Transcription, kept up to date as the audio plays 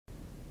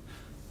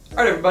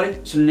Alright everybody,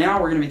 so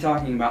now we're going to be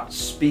talking about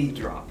speed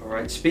drop.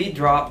 Alright, speed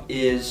drop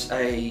is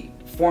a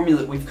formula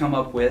that we've come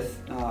up with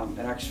at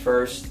Axe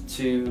First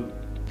to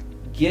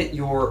get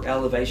your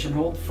elevation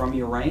hold from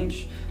your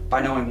range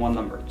by knowing one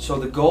number. So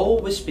the goal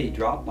with speed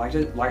drop, like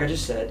I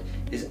just said,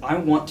 is I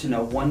want to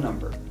know one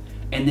number.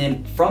 And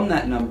then from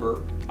that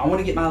number, I want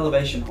to get my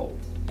elevation hold.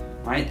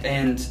 Right?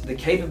 And the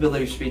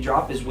capability of speed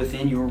drop is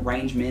within your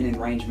range min and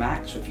range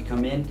max. So if you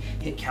come in,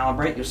 hit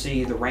calibrate, you'll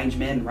see the range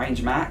min and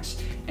range max,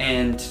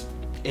 and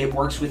it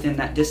works within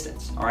that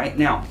distance. All right.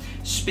 Now,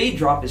 speed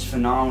drop is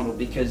phenomenal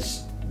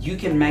because you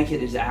can make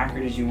it as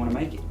accurate as you want to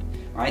make it.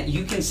 All right.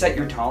 You can set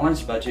your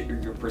tolerance budget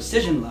or your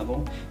precision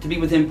level to be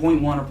within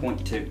 0.1 or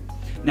 0.2.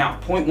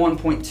 Now, 0.1,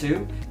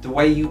 0.2, the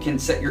way you can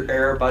set your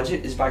error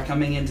budget is by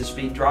coming into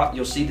speed drop.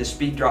 You'll see the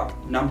speed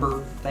drop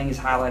number thing is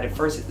highlighted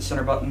first. Hit the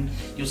center button.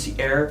 You'll see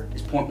error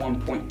is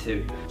 0.1,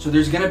 0.2. So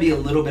there's going to be a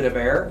little bit of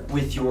error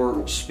with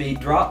your speed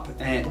drop,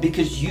 and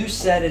because you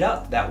set it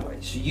up that way.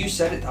 So you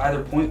set it to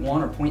either 0.1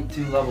 or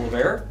 0.2 level of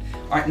error.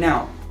 All right,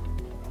 now,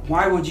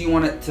 why would you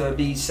want it to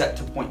be set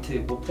to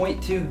 0.2? Well,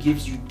 0.2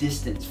 gives you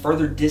distance,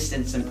 further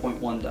distance than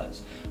 0.1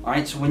 does. All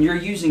right, so when you're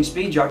using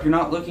speed drop, you're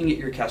not looking at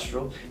your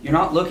Kestrel, you're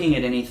not looking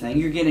at anything,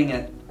 you're getting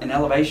an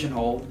elevation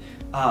hold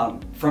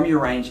from your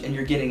range, and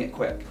you're getting it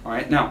quick. All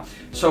right, now,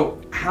 so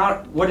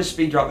what is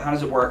speed drop? How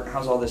does it work?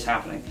 How's all this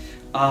happening?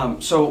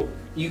 So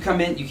you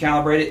come in, you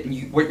calibrate it,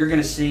 and what you're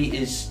going to see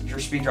is your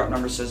speed drop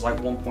number says like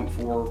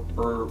 1.4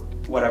 or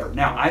whatever.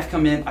 Now, I've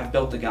come in, I've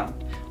built the gun.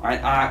 All right,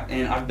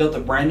 and I've built a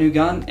brand new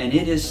gun, and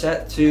it is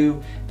set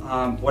to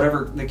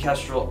whatever the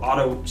Kestrel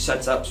auto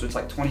sets up, so it's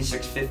like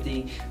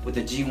 2650 with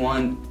a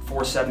G1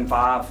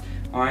 475.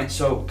 All right,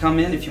 so come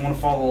in if you want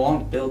to follow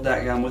along, build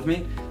that gun with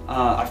me.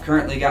 I've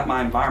currently got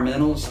my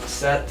environmentals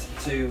set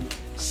to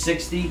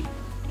 60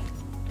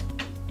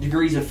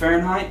 degrees of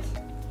Fahrenheit,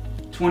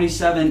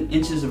 27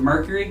 inches of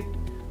mercury,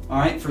 all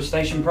right, for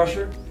station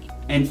pressure,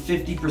 and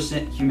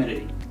 50%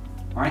 humidity.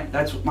 All right,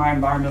 that's what my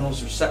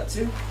environmentals are set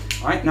to.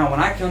 All right, now when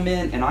I come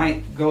in and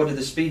I go to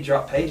the speed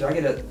drop page, I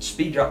get a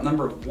speed drop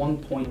number of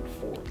 1.4.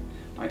 All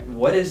right,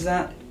 what is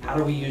that? How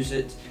do we use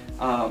it?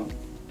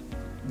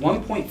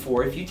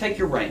 1.4, if you take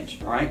your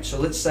range, all right, so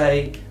let's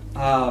say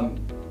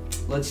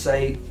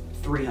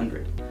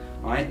 300.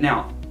 All right,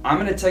 now I'm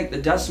going to take the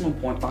decimal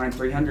point behind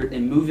 300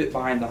 and move it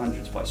behind the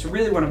hundreds place. So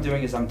really what I'm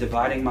doing is I'm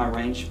dividing my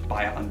range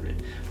by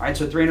 100. All right,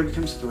 so 300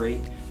 becomes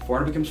 3,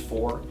 400 becomes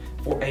 4,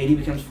 480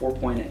 becomes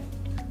 4.8.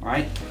 All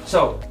right,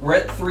 so we're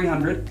at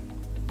 300.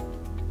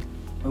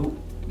 Oh,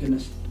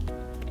 goodness.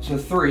 So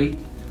 3,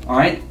 all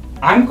right.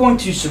 I'm going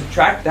to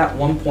subtract that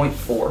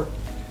 1.4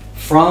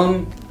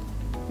 from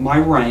my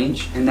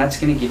range, and that's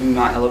going to give me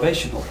my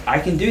elevation hold. I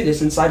can do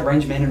this inside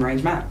range min and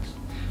range max.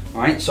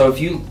 All right, so if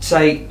you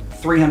say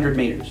 300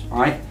 meters, all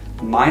right,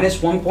 minus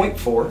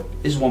 1.4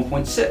 is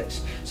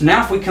 1.6. So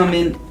now if we come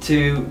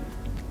into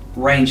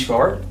range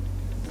card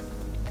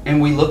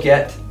and we look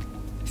at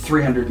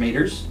 300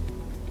 meters,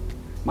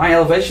 my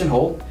elevation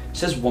hold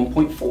says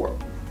 1.4.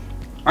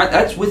 All right,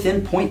 that's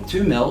within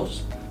 0.2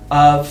 mils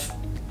of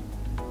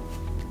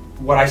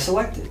what I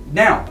selected.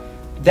 Now,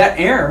 that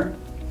error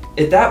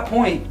at that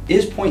point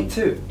is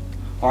 0.2.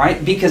 All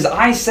right, because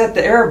I set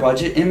the error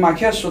budget in my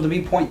Kestrel to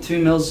be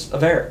 0.2 mils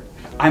of error.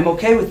 I'm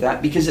okay with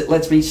that because it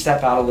lets me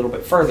step out a little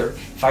bit further.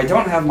 If I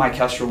don't have my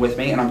Kestrel with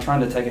me and I'm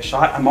trying to take a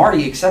shot, I'm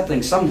already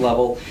accepting some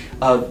level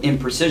of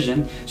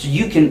imprecision. So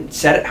you can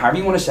set it however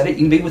you want to set it. You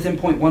can be within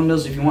 0.1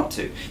 mils if you want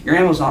to. Your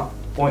ammo's not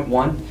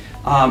 0.1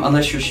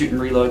 unless you're shooting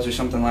reloads or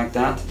something like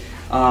that.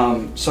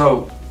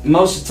 So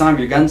most of the time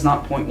your gun's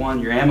not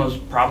 0.1, your ammo's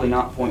probably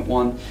not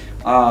 0.1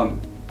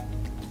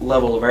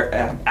 level of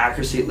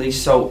accuracy at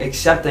least. So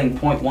accepting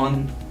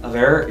 0.1 of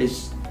error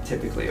is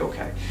typically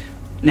okay.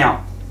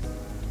 Now,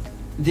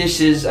 this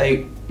is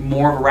a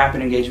more of a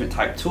rapid engagement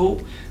type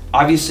tool.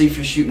 Obviously, if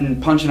you're shooting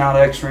punching out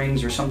X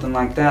rings or something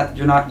like that,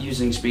 you're not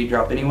using speed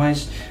drop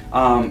anyways.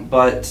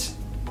 But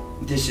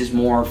this is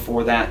more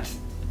for that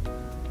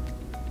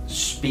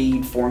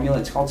speed formula.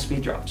 It's called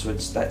speed drop, so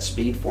it's that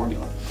speed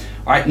formula.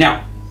 All right,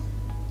 now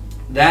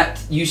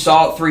that you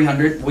saw at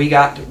 300, we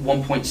got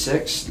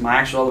 1.6. My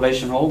actual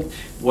elevation hold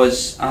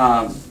was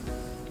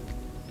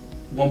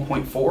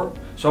 1.4,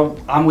 so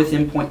I'm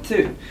within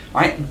 0.2.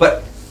 All right,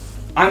 but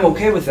I'm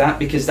okay with that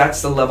because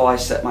that's the level I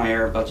set my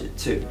error budget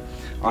to.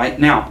 All right,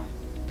 now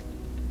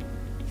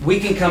we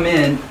can come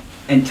in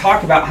and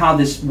talk about how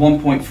this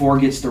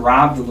 1.4 gets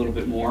derived a little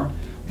bit more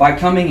by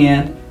coming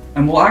in,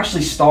 and we'll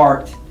actually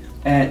start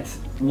at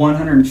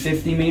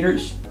 150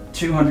 meters,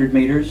 200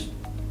 meters,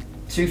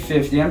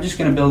 250. I'm just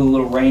going to build a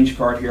little range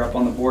card here up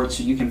on the board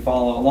so you can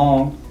follow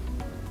along.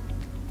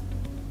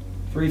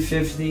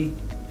 350,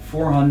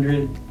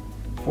 400,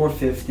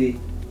 450,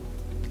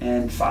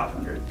 and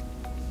 500.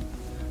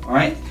 All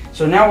right,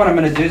 so now what I'm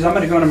going to do is I'm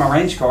going to go into my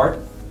range card,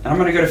 and I'm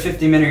going to go to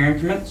 50-meter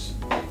increments,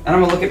 and I'm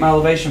going to look at my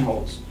elevation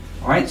holds.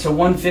 All right, so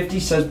 150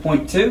 says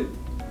 0.2,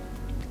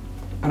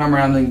 and I'm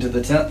rounding to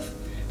the 10th.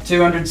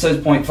 200 says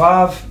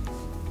 0.5,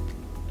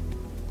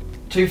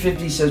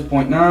 250 says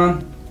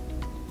 0.9,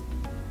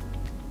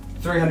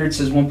 300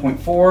 says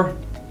 1.4.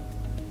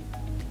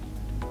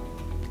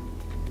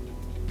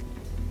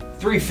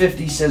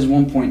 350 says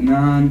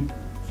 1.9.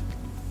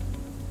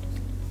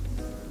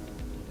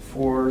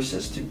 4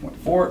 says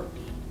 2.4.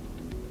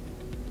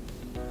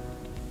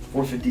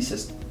 450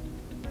 says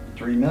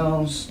 3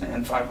 mils,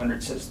 and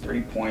 500 says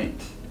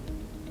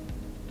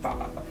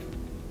 3.5.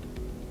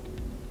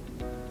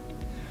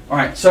 All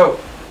right, so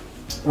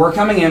we're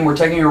coming in, we're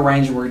taking a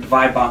range, and we're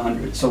divided by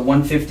 100. So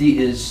 150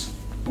 is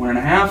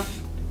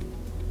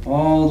 1.5,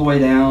 all the way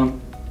down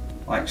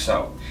like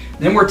so.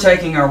 Then we're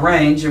taking our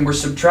range and we're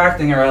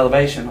subtracting our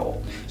elevation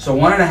hold. So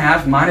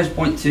 1.5 minus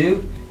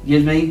 0.2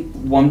 gives me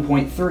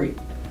 1.3.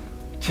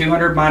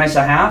 200 minus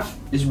a half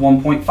is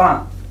 1.5.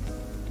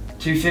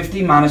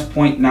 250 minus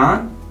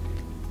 0.9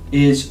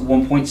 is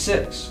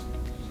 1.6.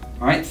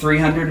 All right,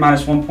 300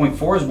 minus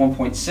 1.4 is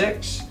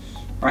 1.6.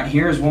 Right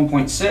here is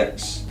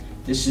 1.6.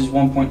 This is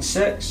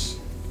 1.6.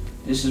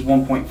 This is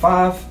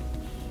 1.5.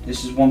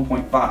 This is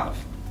 1.5. All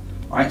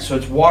right, so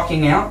it's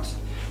walking out.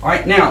 All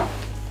right, now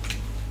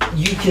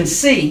you can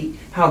see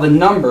how the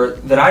number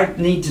that I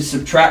need to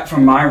subtract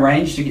from my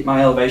range to get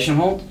my elevation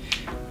hold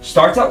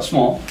starts out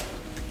small,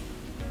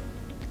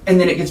 and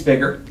then it gets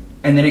bigger,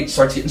 and then it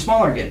starts getting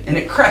smaller again, and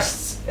it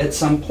crests at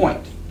some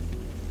point.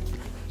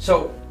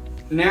 So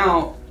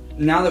now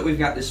that we've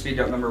got this speed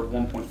drop number of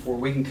 1.4,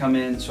 we can come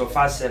in. So if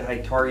I said,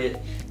 hey,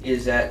 target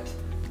is at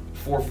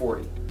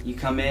 440, you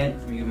come in,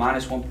 you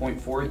minus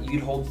 1.4,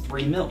 you'd hold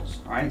 3 mils.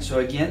 All right, so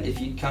again, if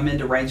you come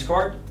into range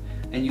card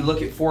and you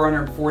look at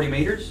 440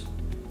 meters,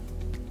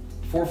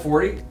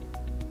 440,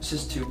 this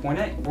is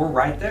 2.8. We're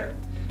right there.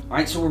 All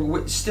right, so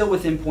we're still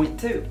within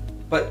 0.2,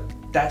 but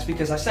that's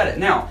because I said it.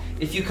 Now,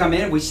 if you come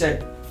in, we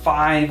said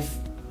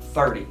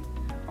 530.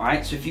 All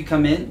right, so if you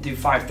come in, do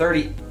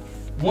 530.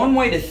 One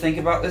way to think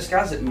about this,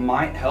 guys, it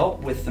might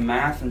help with the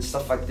math and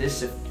stuff like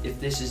this, if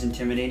this is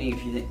intimidating,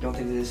 if you don't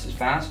think that this is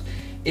fast,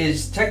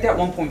 is take that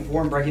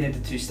 1.4 and break it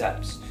into 2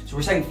 steps. So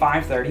we're saying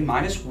 530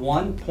 minus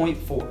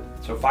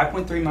 1.4. So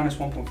 5.3 minus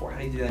 1.4. How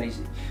do you do that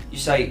easy? You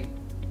say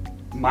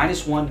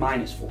minus 1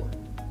 minus 4,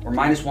 or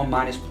minus 1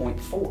 minus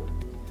 0.4.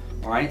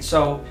 All right,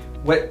 so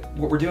what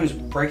we're doing is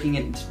breaking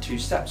it into 2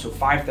 steps. So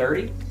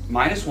 530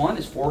 minus 1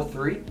 is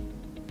 4.3,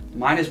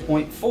 minus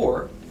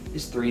 0.4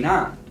 is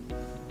 3.9.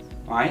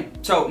 All right,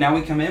 so now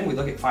we come in, we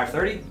look at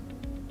 530,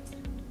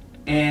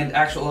 and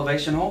actual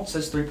elevation hold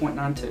says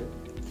 3.92.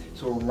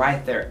 So we're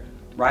right there,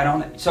 right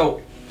on it.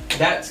 So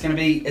that's going to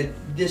be at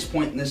this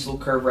point in this little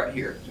curve right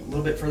here, a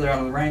little bit further out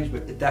on the range,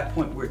 but at that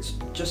point where it's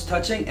just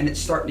touching and it's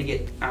starting to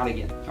get out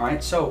again. All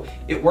right, so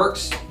it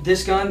works.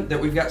 This gun that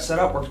we've got set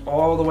up works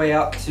all the way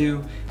out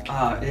to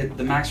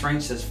the max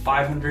range says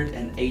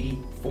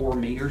 584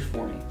 meters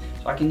for me.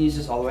 So I can use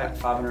this all the way out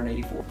to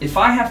 584. If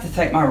I have to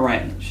take my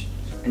range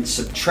and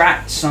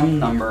subtract some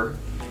number,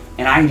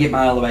 and I can get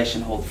my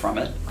elevation hold from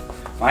it,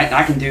 right? And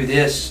I can do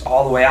this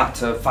all the way out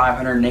to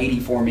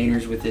 584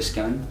 meters with this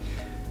gun.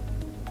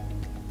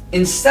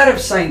 Instead of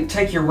saying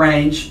take your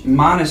range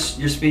minus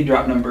your speed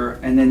drop number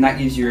and then that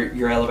gives you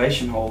your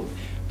elevation hold,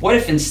 what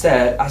if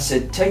instead I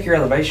said take your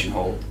elevation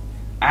hold,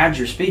 add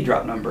your speed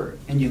drop number,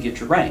 and you get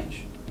your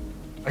range?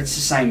 It's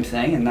the same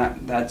thing, and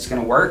that's going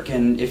to work.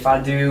 And if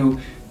I do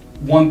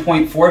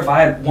 1.4, if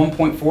I add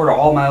 1.4 to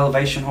all my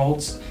elevation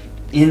holds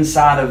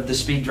inside of the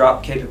speed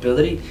drop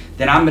capability,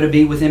 then I'm going to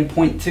be within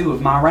 0.2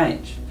 of my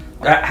range.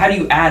 How do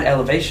you add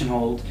elevation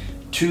hold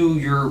to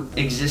your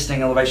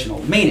existing elevation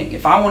hold? Meaning,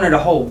 if I wanted to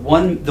hold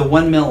the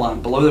 1 mil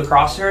line below the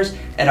crosshairs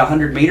at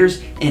 100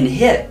 meters and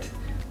hit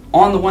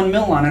on the 1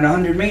 mil line at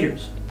 100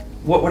 meters,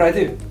 what would I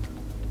do?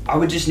 I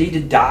would just need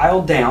to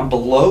dial down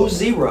below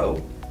 0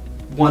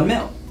 1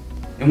 mil.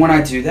 And when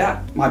I do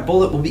that, my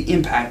bullet will be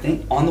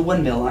impacting on the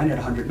 1 mil line at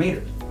 100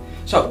 meters.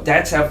 So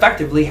that's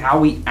effectively how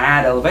we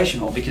add elevation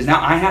hold, because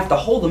now I have to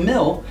hold a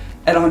mil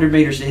at 100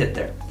 meters to hit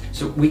there.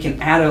 So we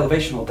can add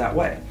elevation hold that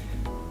way.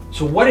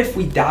 So what if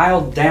we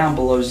dialed down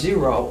below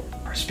 0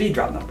 our speed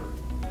drop number?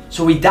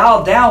 So we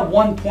dialed down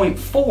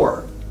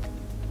 1.4,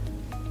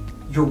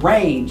 your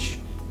range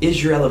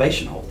is your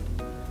elevation hold.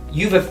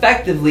 You've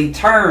effectively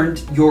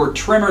turned your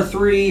trimmer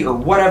 3 or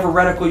whatever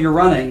reticle you're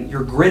running,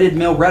 your gridded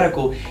mill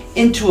reticle,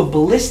 into a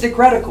ballistic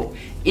reticle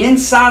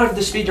inside of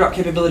the speed drop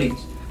capabilities.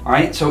 All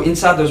right, so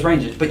inside those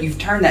ranges, but you've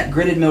turned that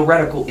gridded mill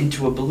reticle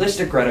into a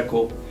ballistic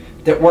reticle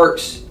that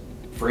works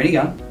for any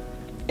gun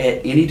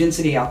at any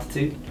density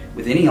altitude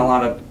with any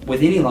lot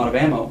of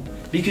ammo,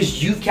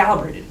 because you've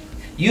calibrated it.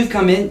 You've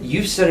come in,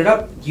 you've set it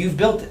up, you've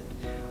built it,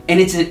 and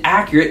it's as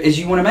accurate as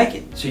you want to make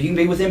it. So you can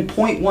be within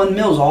 0.1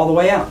 mils all the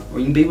way out, or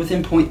you can be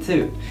within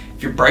 0.2.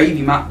 If you're brave,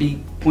 you might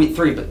be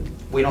 0.3, but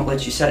we don't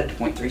let you set it to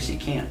 0.3, so you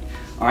can't.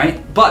 All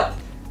right, but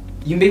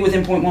you can be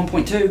within 0.1,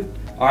 0.2.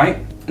 All right,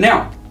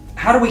 now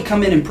how do we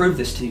come in and prove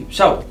this to you?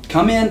 So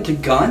come in to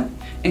gun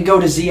and go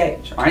to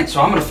ZH. All right,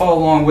 so I'm going to follow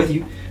along with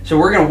you. So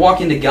we're going to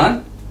walk into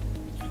gun.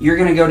 You're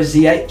going to go to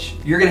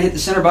ZH. You're going to hit the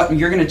center button.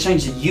 You're going to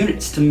change the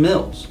units to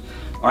mils.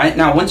 All right,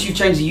 now once you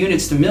change the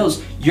units to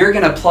mils, you're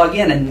going to plug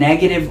in a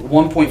negative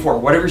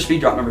 1.4, whatever your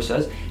speed drop number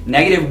says,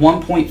 negative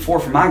 1.4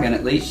 for my gun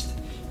at least,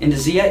 into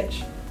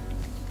ZH.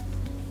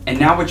 And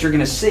now what you're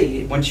going to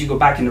see, once you go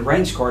back into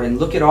range card and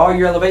look at all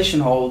your elevation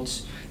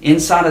holds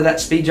inside of that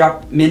speed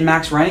drop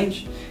min-max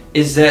range,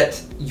 is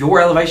that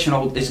your elevation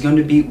hold is going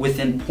to be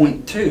within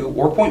 0.2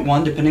 or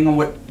 0.1, depending on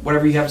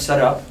whatever you have set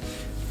up,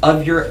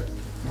 of your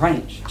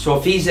range. So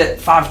if he's at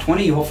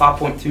 520, you hold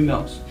 5.2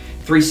 mils.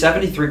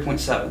 370,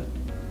 3.7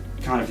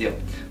 kind of deal.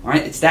 All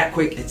right, it's that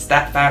quick, it's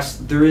that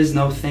fast. There is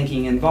no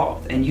thinking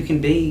involved, and you can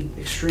be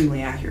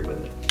extremely accurate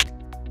with it.